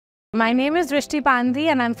My name is Drishti Pandhi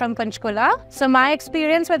and I'm from Panchkula. So my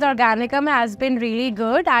experience with Aurganicum has been really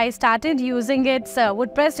good. I started using its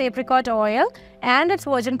wood-pressed apricot oil and its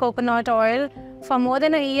virgin coconut oil for more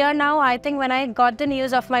than a year now. I think when I got the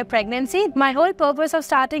news of my pregnancy, my whole purpose of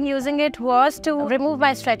starting using it was to remove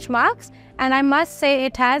my stretch marks, and I must say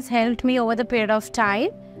it has helped me over the period of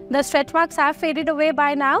time. The stretch marks have faded away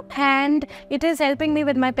by now, and it is helping me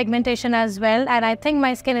with my pigmentation as well, and I think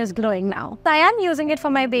my skin is glowing now. I am using it for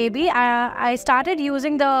my baby. I started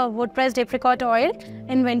using the wood-pressed apricot oil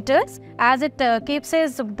in winters as it keeps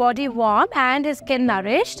his body warm and his skin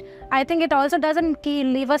nourished. I think it also doesn't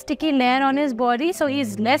leave a sticky layer on his body, so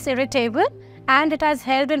he's less irritable, and it has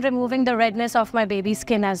helped in removing the redness of my baby's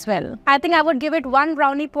skin as well. I think I would give it 1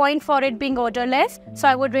 brownie point for it being odorless, so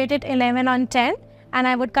I would rate it 11 on 10. And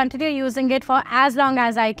I would continue using it for as long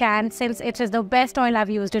as I can, since it is the best oil I've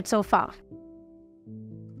used it so far.